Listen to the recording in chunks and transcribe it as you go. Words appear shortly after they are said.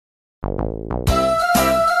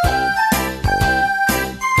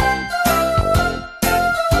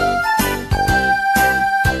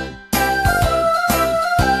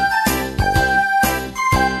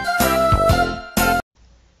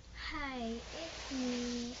it's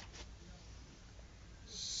me,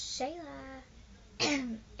 Shayla,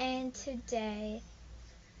 and today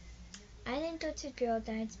I didn't go to girl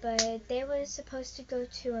dance, but they were supposed to go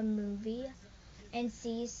to a movie and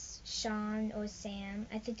see Sean or Sam.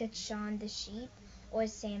 I think it's Sean the sheep or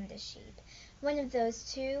Sam the sheep, one of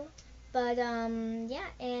those two. But yeah,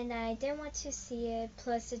 and I didn't want to see it.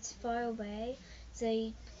 Plus, it's far away, so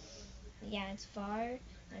yeah, it's far.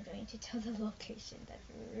 I'm going to tell the location.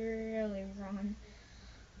 That's really wrong.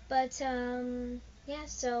 But yeah,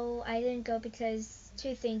 so I didn't go because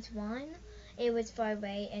two things. One, it was far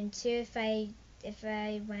away, and two, if I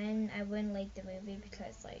went, I wouldn't like the movie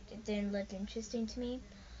because like it didn't look interesting to me.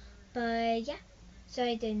 But yeah, so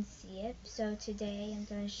I didn't see it. So today I'm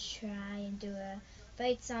gonna try and do a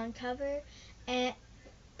fight song cover, and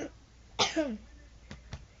I'm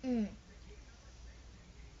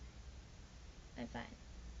fine.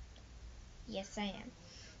 Yes, I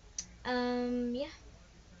am. Yeah,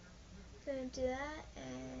 gonna do that,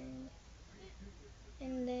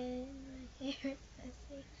 and then my hair is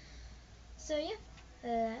messy. So yeah,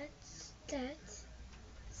 let's get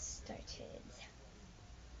started. Yeah,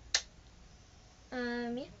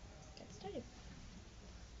 let's get started.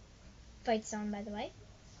 Fight song, by the way.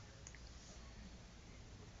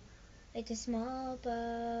 Like a small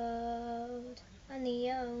boat on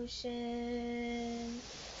the ocean,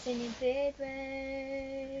 sending big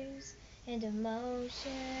waves into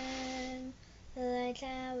motion. Like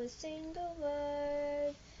how a single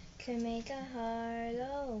word can make a heart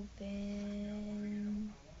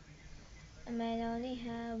open. I might only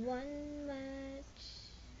have one match,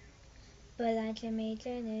 but I can make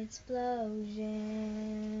an explosion.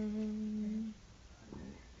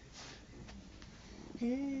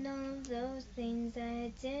 And all of those things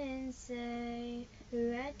I didn't say,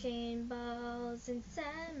 wrecking balls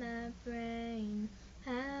inside my brain.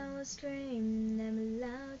 I will scream them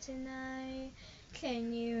loud tonight.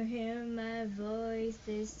 Can you hear my voice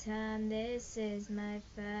this time? This is my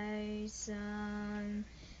fight song.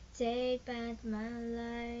 Take back my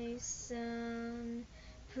life, son.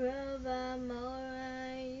 Prove I'm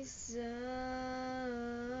alright, son.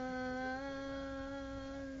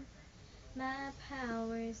 My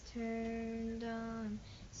power's turned on.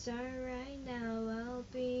 Start right now, I'll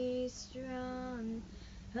be strong.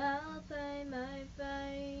 I'll play my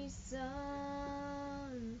fight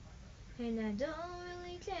song. And I don't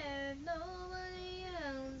really care if nobody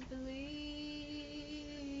else believes.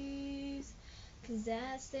 'Cause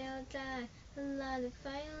I still got a lot of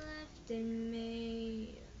fight left in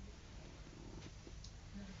me.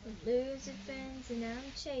 Losing friends and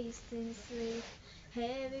I'm chasing sleep.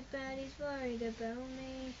 Everybody's worried about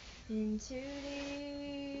me. In too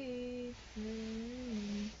deep.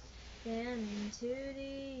 Yeah, I'm in too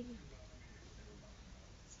deep.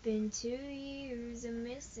 It's been 2 years of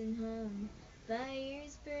missing home.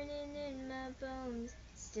 Fires burning in my bones.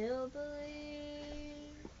 Still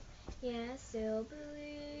believe. Yeah, I still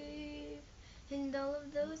believe. And all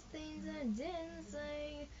of those things I didn't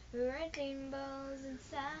say, wrecking balls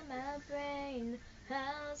inside my brain.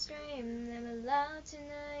 I'll scream them aloud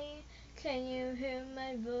tonight. Can you hear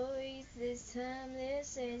my voice this time?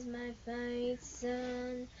 This is my fight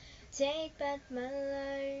song. Take back my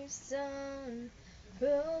life song.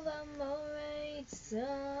 Prove I'm alright song.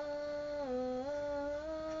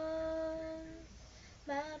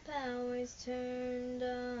 My power's turned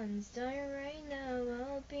on. Start right now,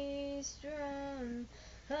 I'll be strong.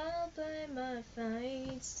 I'll play my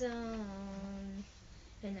fight song.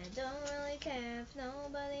 And I don't really care if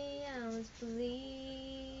nobody else believes.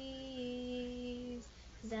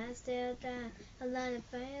 'Cause I still got a lot of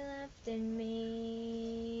fight left in me.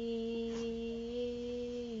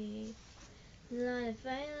 A lot of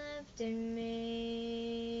fight left in me.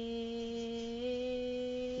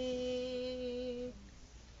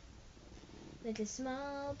 Like a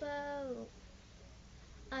small boat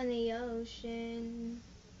on the ocean,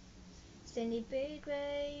 sending big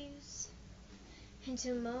waves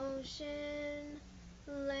into motion.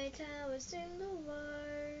 Like how a single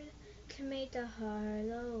word can make a heart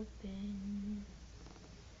open.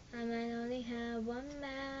 I might only have one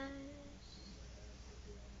match,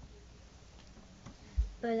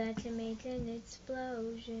 but I can make an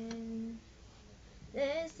explosion.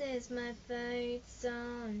 This is my fight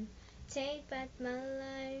song. Take back my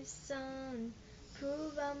life song.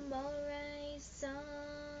 Prove I'm alright song.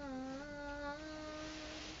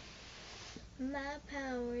 My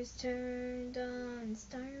power's turned on.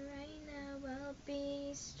 Start right now, I'll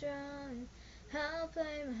be strong. I'll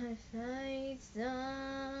play my fight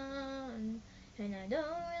song. And I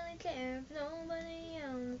don't really care if nobody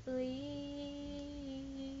else believes.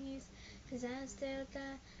 'cause I still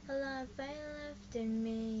got a lot of fire left in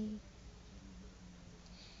me.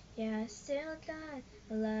 Yeah, I still got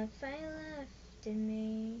a lot of fire left in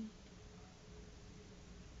me.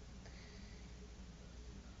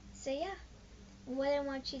 So yeah, what I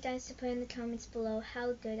want you guys to put in the comments below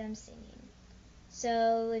how good I'm singing.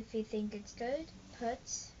 So if you think it's good, put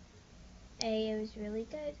A, it was really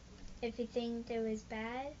good. If you think it was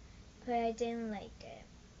bad, put I didn't like it.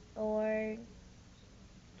 Or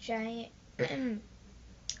try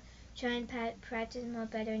try and practice more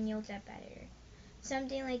better and you'll get better.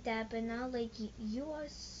 Something like that, but not like you are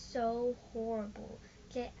so horrible.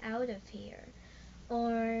 Get out of here.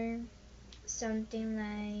 Or something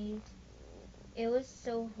like it was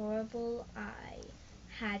so horrible I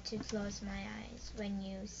had to close my eyes when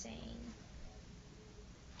you sang.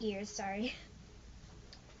 Ears, sorry.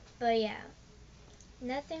 But yeah,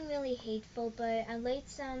 nothing really hateful, but I liked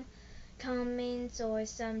some comments or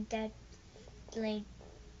some depth, like,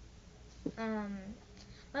 what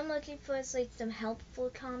I'm looking for is like some helpful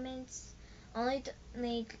comments. Only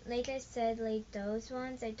like I said, like those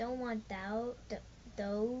ones. I don't want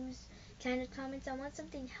those kind of comments. I want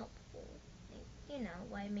something helpful. Like, you know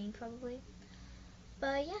what I mean, probably.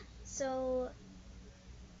 But yeah, so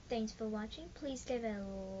thanks for watching. Please give it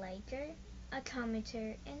a liker, a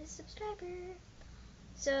commenter, and a subscriber.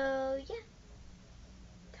 So yeah,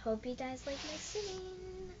 hope you guys like my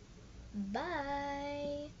singing.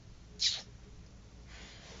 Bye.